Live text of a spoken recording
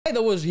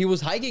That was he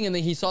was hiking and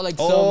then he saw like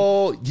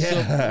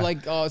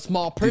some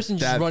small person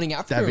just running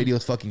after him. That video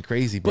is fucking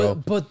crazy, bro.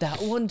 But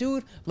that one,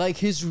 dude, like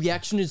his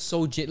reaction is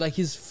so like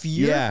his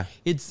fear. Yeah,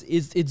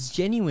 it's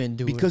genuine,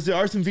 dude. Because there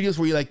are some videos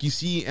where you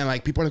see and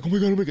like people are like, oh my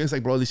god, it's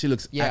like, bro, this shit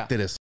looks acted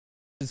as.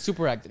 It's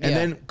super acted. And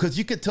then because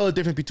you could tell the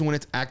difference between when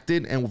it's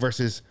acted and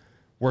versus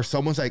where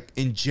someone's like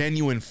in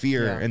genuine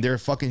fear and they're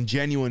fucking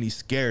genuinely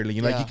scared.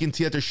 Like, you can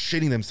see that they're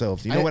shitting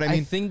themselves. You know what I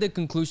mean? I think the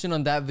conclusion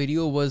on that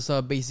video was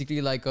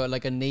basically like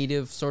a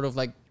native sort of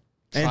like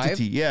tribe.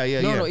 Entity.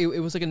 No, it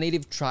was like a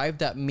native tribe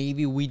that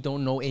maybe we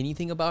don't know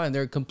anything about, and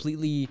they're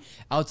completely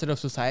outside of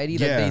society.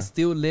 Like they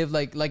still live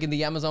like in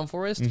the Amazon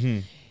forest.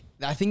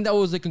 I think that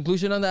was the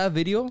conclusion on that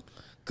video.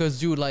 Cause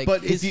dude, like,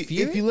 but if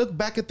you look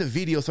back at the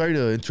video, sorry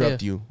to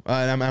interrupt you.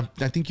 And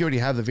I think you already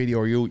have the video,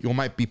 or you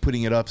might be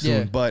putting it up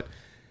soon. But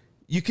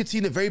you could see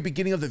in the very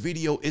beginning of the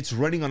video, it's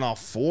running on all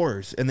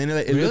fours, and then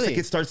it looks like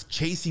it starts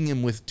chasing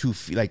him with 2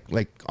 feet,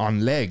 like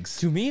on legs.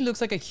 To me, it looks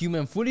like a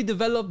human, fully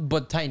developed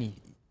but tiny.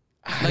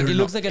 Like it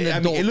looks like an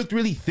adult. I mean, it looked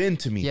really thin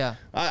to me. Yeah.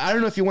 I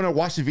don't know if you want to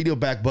watch the video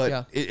back,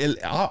 but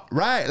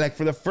right, like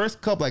for the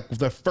first couple, like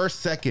the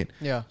first second,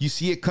 you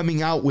see it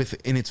coming out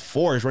in its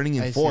fours, running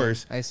in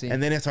fours. I see.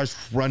 And then it starts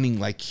running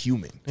like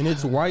human. And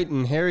it's white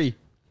and hairy.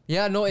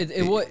 Yeah, no,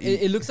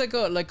 it looks like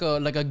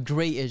a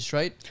grayish,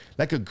 right?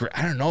 Like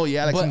I don't know,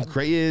 like some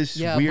grayish,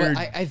 weird.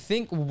 But I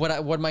think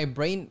what my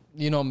brain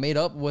made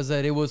up was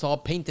that it was all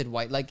painted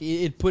white, like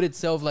it put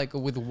itself like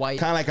with white,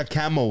 kind of like a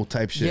camo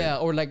type shit. Yeah,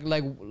 or like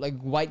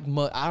white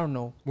mud. I don't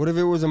know. What if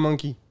it was a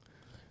monkey?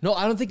 No,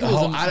 I don't think it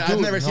was. I've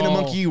never seen a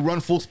monkey run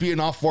full speed and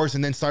off force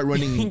and then start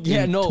running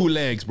 2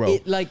 legs, bro.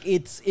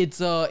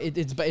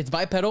 It's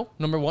bipedal,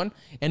 number 1,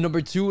 and number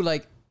 2,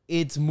 like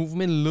its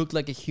movement looked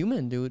like a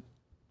human, dude.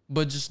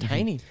 But just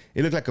tiny.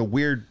 It looked like a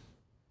weird,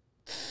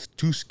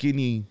 too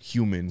skinny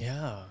human.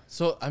 Yeah.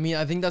 So, I mean,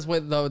 I think that's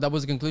what that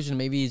was the conclusion.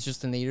 Maybe it's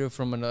just a native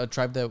from a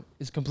tribe that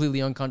is completely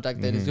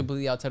uncontacted. It's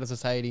completely outside of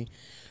society.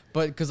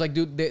 But because, like,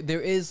 dude,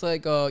 there is,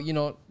 like,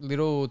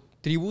 little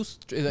tribus.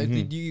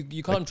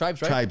 You call them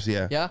tribes, right? Tribes,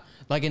 yeah. Yeah.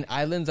 Like in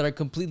islands that are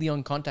completely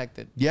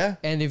uncontacted. Yeah.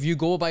 And if you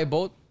go by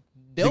boat,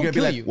 they'll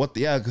kill you.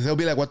 Because they'll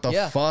be like, what the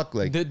fuck?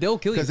 Like they'll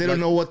kill you. Because they don't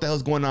know what the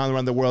hell's going on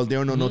around the world. They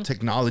don't know no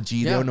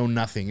technology. They don't know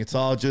nothing. It's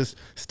all just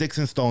sticks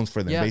and stones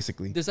for them,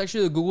 basically. There's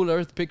actually a Google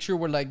Earth picture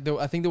where like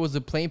I think there was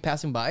a plane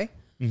passing by.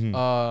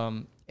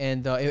 And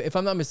if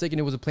I'm not mistaken,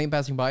 it was a plane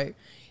passing by,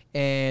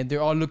 and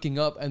they're all looking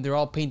up and they're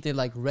all painted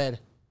like red.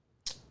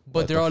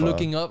 But they're all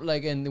looking up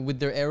like and with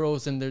their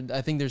arrows and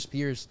I think their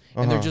spears,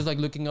 and they're just like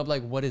looking up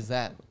like, what is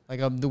that?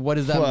 Like what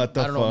is that? I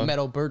don't know,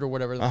 metal bird or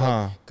whatever.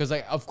 Because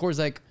like of course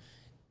like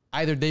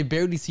either they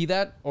barely see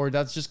that or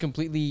that's just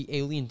completely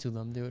alien to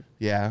them, dude.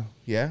 Yeah.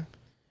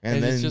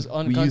 And then just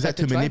we use that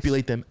to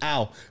manipulate them.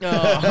 Ow.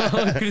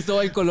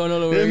 Cristóbal Colón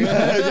all over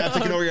again. I'm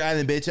taking over your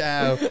island, bitch.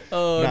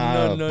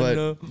 Ow.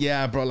 No.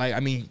 Yeah, bro. Like, I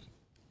mean,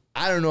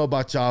 I don't know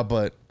about y'all,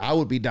 but I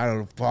would be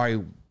down to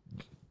probably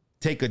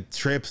take a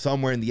trip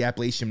somewhere in the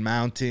Appalachian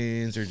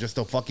Mountains or just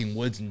the fucking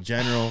woods in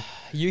general.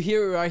 You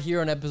hear it right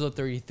here on episode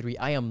 33.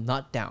 I am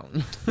not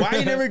down. Why are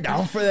you never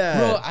down for that?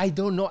 Bro, I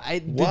don't know.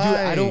 Dude,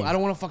 I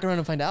don't want to fuck around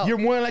and find out. You're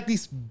more likely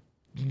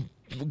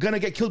gonna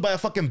get killed by a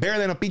fucking bear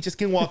than a pinche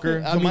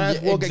skinwalker. So might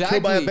as well get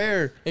killed by a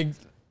bear.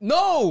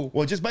 No!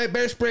 Well, just by a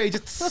bear spray.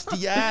 Just,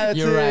 that's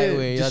You're right,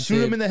 Wait. Just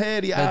shoot him in the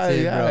head.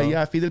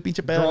 Yeah. Feed the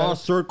pinche bear. Draw a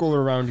circle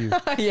around you.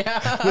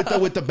 Yeah.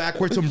 With the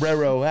backwards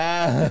sombrero.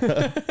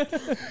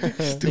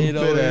 Stupid. It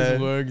always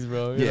works,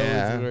 bro. It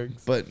always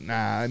works. But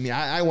nah, I mean,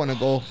 I want to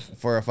go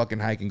for a fucking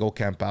hike and go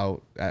camp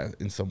out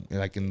in some,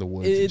 like in the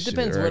woods. It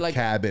depends. Or where, a like,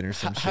 cabin or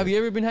some shit. Have you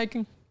ever been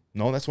hiking?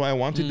 No, that's why I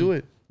want to do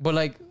it. But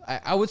like,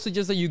 I would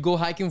suggest that you go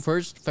hiking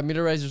first,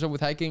 familiarize yourself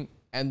with hiking,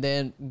 and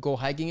then go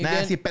hiking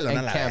again.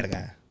 And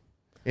camp.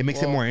 It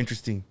makes it more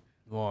interesting.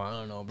 Well, I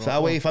don't know, bro. So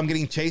that way, if I'm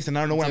getting chased and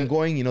I don't know where I'm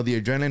going,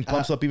 the adrenaline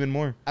pumps up even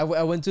more. I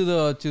went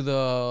to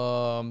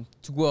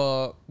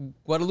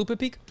Guadalupe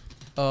Peak.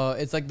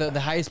 It's like the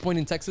highest point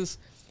in Texas.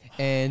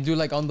 And dude,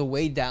 like on the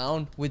way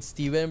down with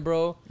Steven,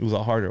 bro. It was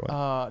a harder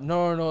one.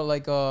 No.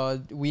 Like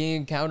we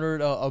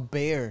encountered a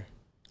bear.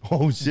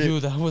 Oh shit,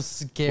 dude, that was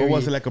scary. What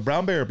was it, like a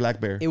brown bear or a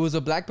black bear? It was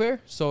a black bear.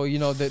 So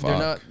they're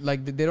not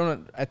like they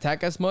don't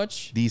attack as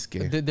much. These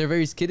kids. They're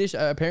very skittish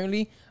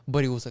apparently.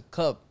 But it was a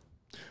cub.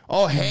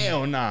 Oh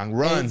hell nah,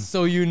 run! And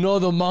so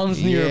the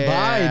mom's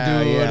nearby,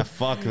 dude. Yeah,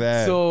 fuck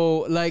that.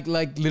 So like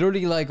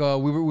literally like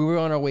we were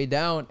on our way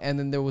down, and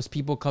then there was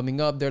people coming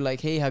up. They're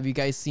like, hey, have you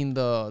guys seen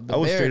the I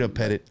was bear? straight up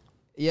pet it.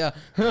 Yeah,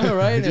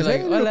 right. They're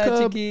like, hola,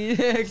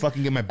 chiqui.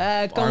 Fucking get my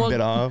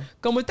armpit off.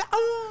 ¿Cómo está?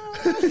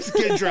 Just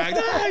get dragged.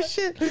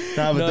 Shit.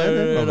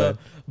 No.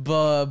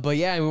 But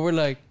yeah, we were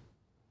like,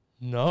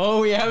 no,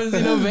 we haven't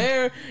seen a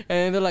bear.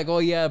 And they're like, oh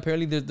yeah,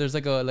 apparently there's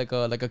like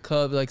a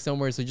cub like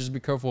somewhere, so just be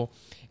careful.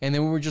 And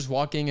then we were just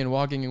walking,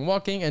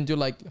 and dude,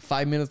 like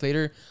 5 minutes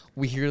later,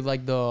 we hear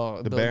like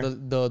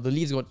the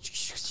leaves go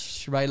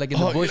right, like in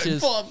the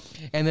bushes. Like,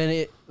 and then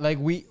it like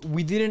we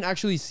didn't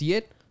actually see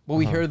it, but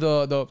we heard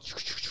the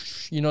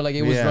like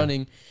it was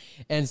running.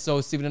 And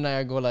so Steven and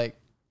I go like,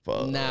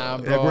 Fuck. Nah,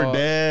 bro. Like we're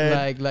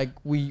dead. Like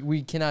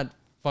we cannot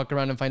fuck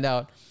around and find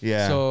out.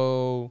 Yeah.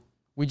 So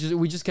we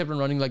just kept on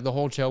running like the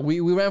whole trail. We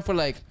ran for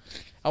like,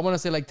 I want to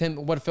say like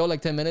 10, what felt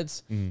like 10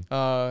 minutes.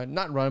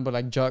 Not run, but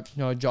like jogged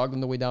on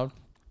the way down.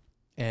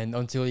 And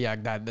until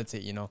that's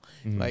it,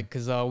 like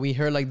because we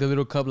heard like the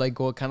little cub like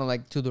go kind of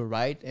like to the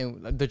right,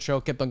 and the trail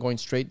kept on going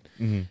straight.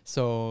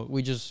 So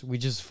we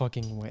just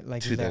fucking went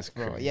like Dude, that, that's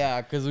bro. crazy.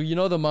 Yeah, because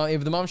the mom,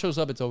 if the mom shows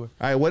up, it's over. All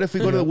right, what if we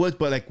go to the woods,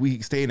 but like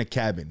we stay in a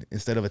cabin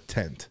instead of a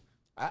tent?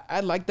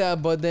 I like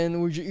that, but then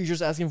you're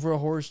just asking for a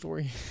horror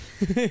story.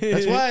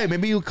 That's why.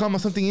 Maybe you'll come on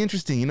something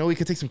interesting. We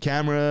could take some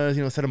cameras,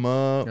 set them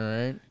up. All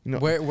right.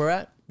 Where we're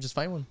at? Just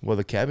find one. Well,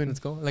 the cabin.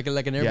 Let's go. Like an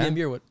Airbnb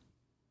or what?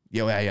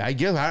 Yeah, I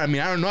guess. I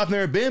mean, I don't know. I've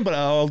never been, but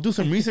I'll do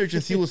some research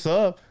and see what's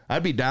up.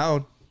 I'd be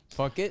down.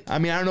 Fuck it. I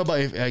mean, I don't know about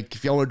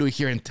if y'all want to do it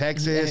here in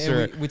Texas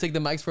or we take the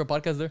mics for a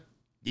podcast there.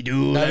 You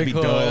do. That'd be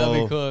cool. dope.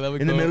 That'd be cool.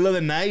 In the middle of the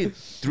night,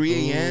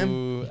 3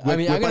 a.m. I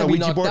mean, I'm gonna be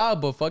knocked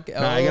out, but fuck it.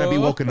 Nah, I'm gonna be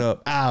woken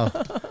up. Ow.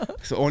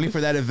 So only for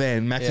that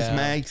event, Max's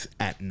Max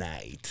at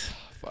night.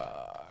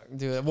 Fuck,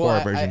 dude. Well,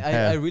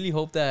 I really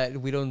hope that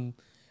we don't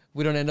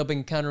end up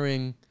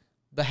encountering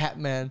the Hat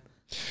Man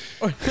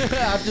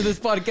after this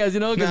podcast, because we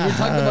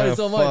talked about it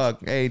so much.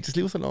 Hey, just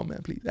leave us alone,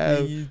 man, please.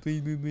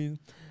 Please.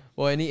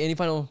 Well, any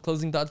final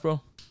closing thoughts,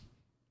 bro?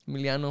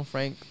 Emiliano,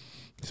 Frank.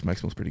 This mic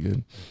smells pretty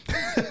good.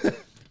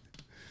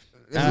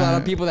 There's a lot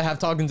of people that have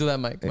talked into that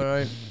mic, but all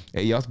right.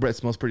 Hey, y'all's breath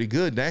smells pretty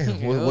good.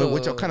 Damn.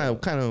 What y'all kind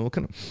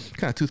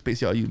of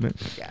toothpaste y'all use, man?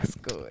 Yes,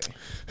 good.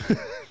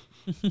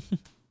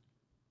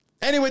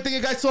 Anyway, thank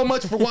you guys so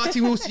much for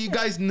watching. We'll see you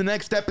guys in the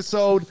next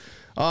episode.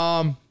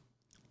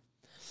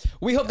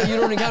 We hope that you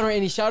don't encounter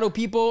any shadow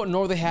people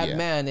nor the Hat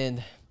Man,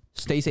 and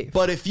stay safe.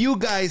 But if you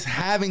guys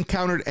have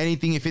encountered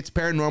anything, if it's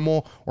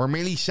paranormal or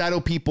mainly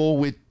shadow people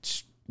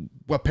which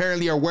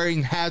apparently are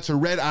wearing hats or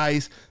red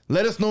eyes,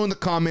 let us know in the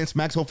comments.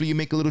 Max, hopefully you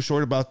make a little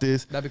short about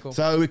this. That'd be cool.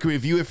 So we can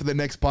review it for the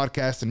next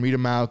podcast and read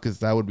them out, because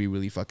that would be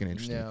really fucking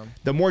interesting. Yeah.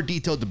 The more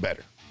detailed, the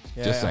better.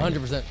 Yeah,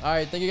 100%. All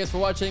right, thank you guys for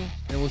watching,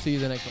 and we'll see you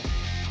the next one.